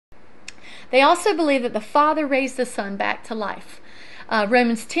They also believe that the Father raised the Son back to life.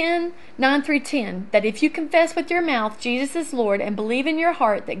 Romans 10:9-10, that if you confess with your mouth Jesus is Lord and believe in your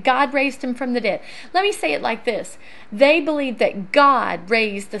heart that God raised him from the dead. Let me say it like this. They believe that God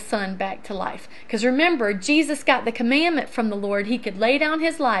raised the Son back to life. Because remember, Jesus got the commandment from the Lord. He could lay down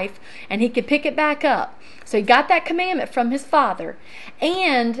his life and he could pick it back up. So he got that commandment from his Father.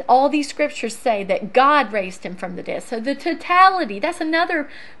 And all these scriptures say that God raised him from the dead. So the totality, that's another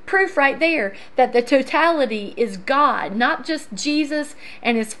proof right there that the totality is God, not just Jesus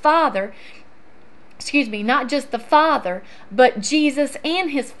and his Father. Excuse me, not just the Father, but Jesus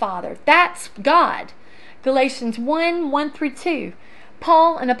and his Father. That's God. Galatians 1:1-2.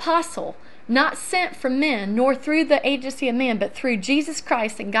 Paul, an apostle, not sent from men, nor through the agency of man, but through Jesus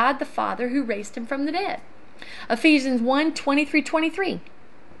Christ and God the Father who raised him from the dead. Ephesians 1:20-23.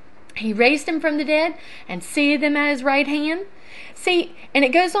 He raised him from the dead and seated him at his right hand. See, and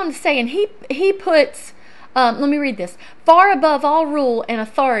it goes on to say, and he puts, let me read this. Far above all rule and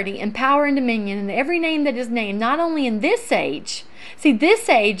authority and power and dominion and every name that is named, not only in this age. See, this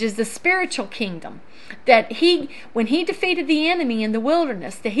age is the spiritual kingdom. That when he defeated the enemy in the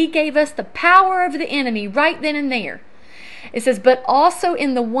wilderness, that he gave us the power of the enemy right then and there. It says, but also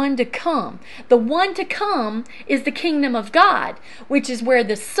in the one to come. The one to come is the kingdom of God, which is where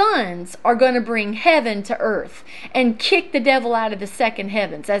the sons are going to bring heaven to earth and kick the devil out of the second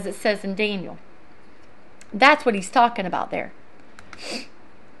heavens, as it says in Daniel. That's what he's talking about there.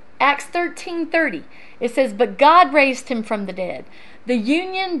 Acts 13:30. It says, but God raised him from the dead. The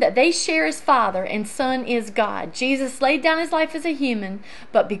union that they share as Father and Son is God. Jesus laid down his life as a human,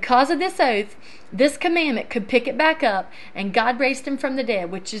 but because of this oath, this commandment could pick it back up, and God raised him from the dead,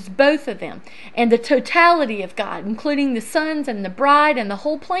 which is both of them. And the totality of God, including the sons and the bride and the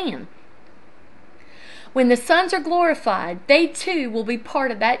whole plan. When the sons are glorified, they too will be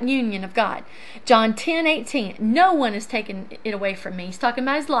part of that union of God. John 10:18. No one has taken it away from me. He's talking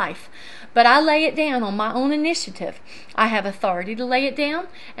about his life. But I lay it down on my own initiative. I have authority to lay it down,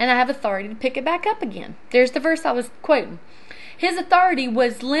 and I have authority to pick it back up again. There's the verse I was quoting. His authority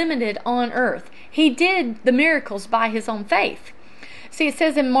was limited on earth. He did the miracles by his own faith. See, it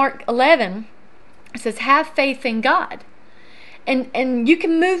says in Mark 11, it says, have faith in God. And you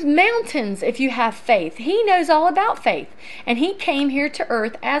can move mountains if you have faith. He knows all about faith. And he came here to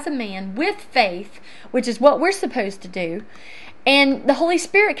earth as a man with faith, which is what we're supposed to do. And the Holy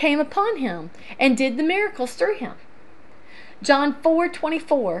Spirit came upon him and did the miracles through him. John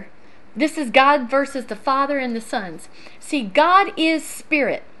 4:24. This is God versus the Father and the sons. See, God is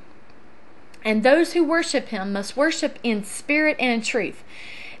spirit. And those who worship him must worship in spirit and in truth.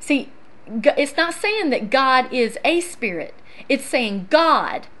 See, it's not saying that God is a spirit. It's saying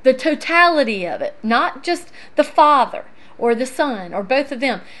God, the totality of it, not just the Father or the Son or both of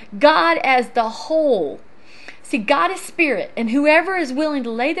them. God as the whole. See, God is spirit, and whoever is willing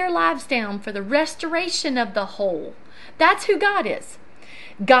to lay their lives down for the restoration of the whole, that's who God is.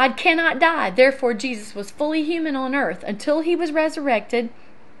 God cannot die. Therefore, Jesus was fully human on earth until he was resurrected.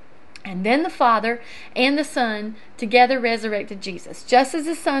 And then the Father and the Son together resurrected Jesus. Just as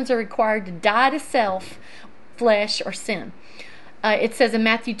the sons are required to die to self, flesh, or sin. It says in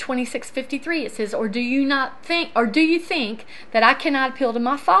Matthew 26:53, it says, or do you think that I cannot appeal to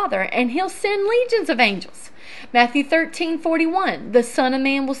my Father, and he'll send legions of angels? Matthew 13:41, the Son of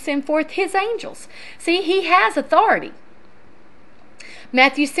Man will send forth his angels. See, he has authority.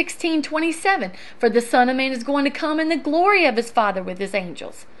 Matthew 16:27, for the Son of Man is going to come in the glory of his Father with his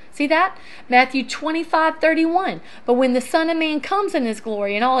angels. See that? Matthew 25:31, but when the Son of Man comes in his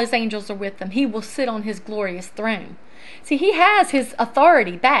glory and all his angels are with him, he will sit on his glorious throne. See, he has his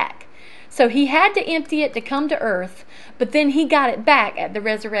authority back. So he had to empty it to come to earth, but then he got it back at the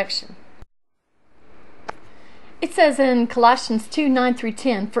resurrection. It says in Colossians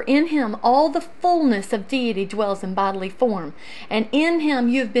 2:9-10, for in him all the fullness of deity dwells in bodily form, and in him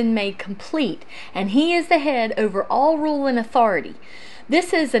you have been made complete, and he is the head over all rule and authority.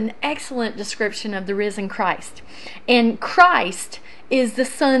 This is an excellent description of the risen Christ. And Christ is the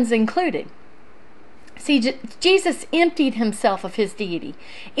sons included. See, Jesus emptied himself of his deity.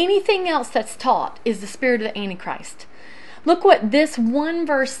 Anything else that's taught is the spirit of the Antichrist. Look what this one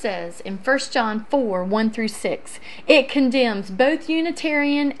verse says in 1 John 4:1-6. It condemns both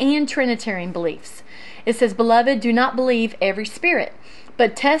Unitarian and Trinitarian beliefs. It says, beloved, do not believe every spirit,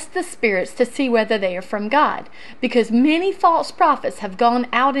 but test the spirits to see whether they are from God, because many false prophets have gone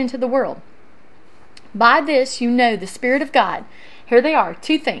out into the world. By this you know the Spirit of God. Here they are,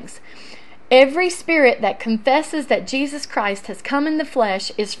 two things. Every spirit that confesses that Jesus Christ has come in the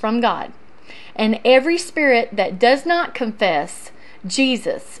flesh is from God. And every spirit that does not confess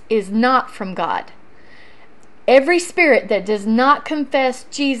Jesus is not from God. Every spirit that does not confess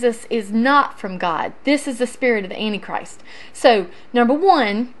Jesus is not from God. This is the spirit of the Antichrist. So, number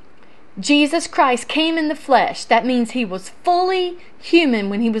one, Jesus Christ came in the flesh. That means he was fully human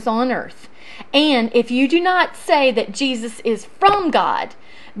when he was on earth. And if you do not say that Jesus is from God,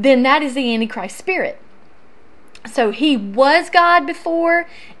 then that is the Antichrist spirit. So he was God before,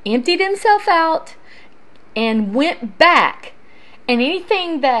 emptied himself out, and went back. And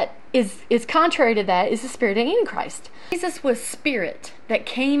anything that is contrary to that is the spirit of Antichrist. Jesus was spirit that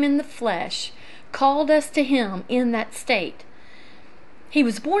came in the flesh, called us to him in that state. He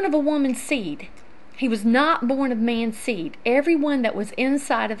was born of a woman's seed. He was not born of man's seed. Everyone that was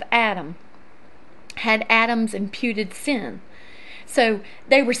inside of Adam had Adam's imputed sin. So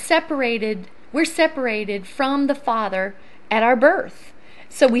they were separated. We're separated from the Father at our birth.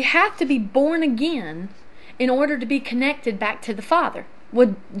 So we have to be born again in order to be connected back to the Father.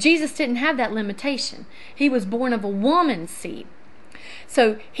 Well, Jesus didn't have that limitation. He was born of a woman's seed.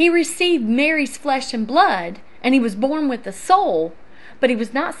 So he received Mary's flesh and blood, and he was born with a soul, but he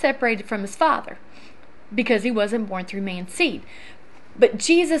was not separated from his Father because he wasn't born through man's seed. But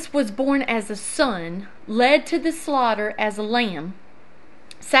Jesus was born as a son, led to the slaughter as a lamb,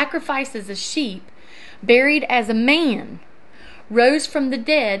 sacrificed as a sheep, buried as a man, rose from the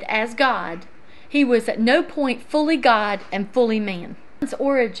dead as God. He was at no point fully God and fully man. His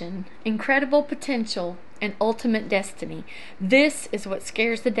origin, incredible potential, and ultimate destiny. This is what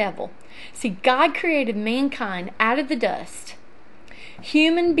scares the devil. See, God created mankind out of the dust.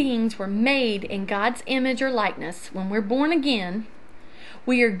 Human beings were made in God's image or likeness. When we're born again,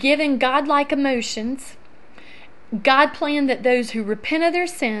 we are given God-like emotions. God planned that those who repent of their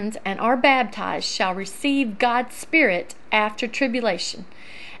sins and are baptized shall receive God's Spirit after tribulation.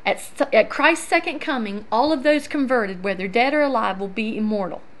 At Christ's second coming, all of those converted, whether dead or alive, will be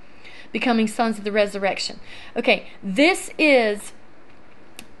immortal, becoming sons of the resurrection. Okay, this is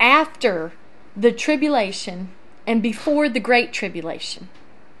after the tribulation and before the great tribulation.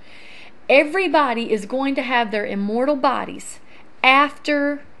 Everybody is going to have their immortal bodies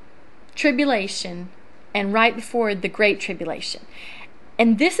after tribulation and right before the great tribulation.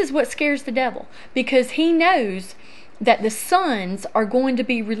 And this is what scares the devil, because he knows that the sons are going to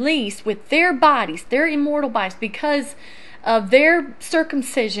be released with their bodies, their immortal bodies, because of their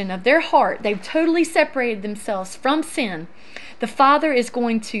circumcision of their heart. They've totally separated themselves from sin. The Father is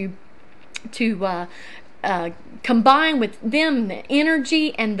going to combine with them the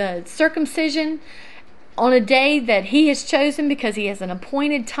energy and the circumcision on a day that he has chosen, because he has an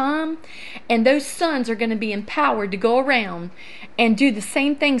appointed time, and those sons are going to be empowered to go around and do the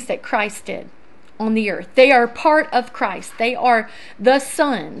same things that Christ did on the earth. They are part of Christ. They are the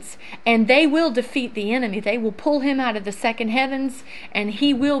sons, and they will defeat the enemy. They will pull him out of the second heavens, and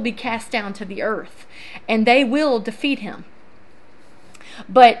he will be cast down to the earth, and they will defeat him.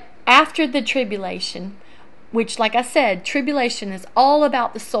 But after the tribulation, which, like I said, tribulation is all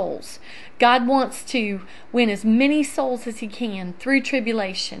about the souls. God wants to win as many souls as he can through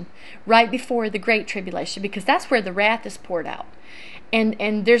tribulation, right before the great tribulation, because that's where the wrath is poured out.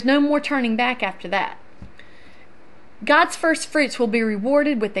 And there's no more turning back after that. God's first fruits will be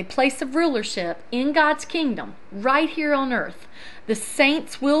rewarded with a place of rulership in God's kingdom, right here on earth. The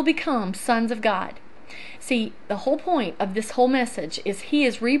saints will become sons of God. See, the whole point of this whole message is he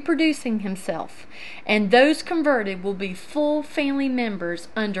is reproducing himself, and those converted will be full family members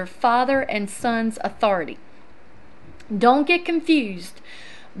under Father and Son's authority. Don't get confused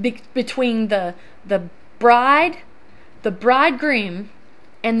between the bride, the bridegroom,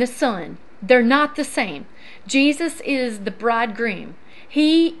 and the son. They're not the same. Jesus is the bridegroom.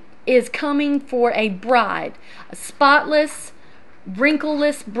 He is coming for a bride, a spotless,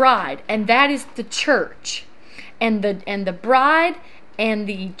 wrinkleless bride, and that is the church. And the bride and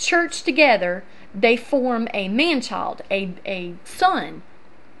the church together, they form a man-child, a son.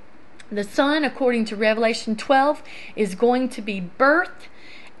 The son, according to Revelation 12, is going to be birthed,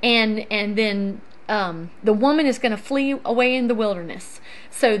 and then the woman is going to flee away in the wilderness.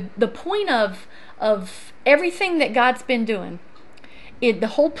 So the point of everything that God's been doing, the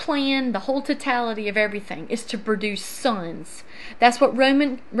whole plan, the whole totality of everything is to produce sons. That's what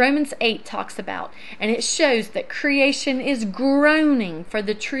Romans 8 talks about. And it shows that creation is groaning for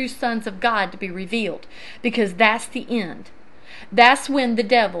the true sons of God to be revealed, because that's the end. That's when the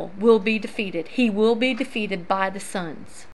devil will be defeated. He will be defeated by the sons.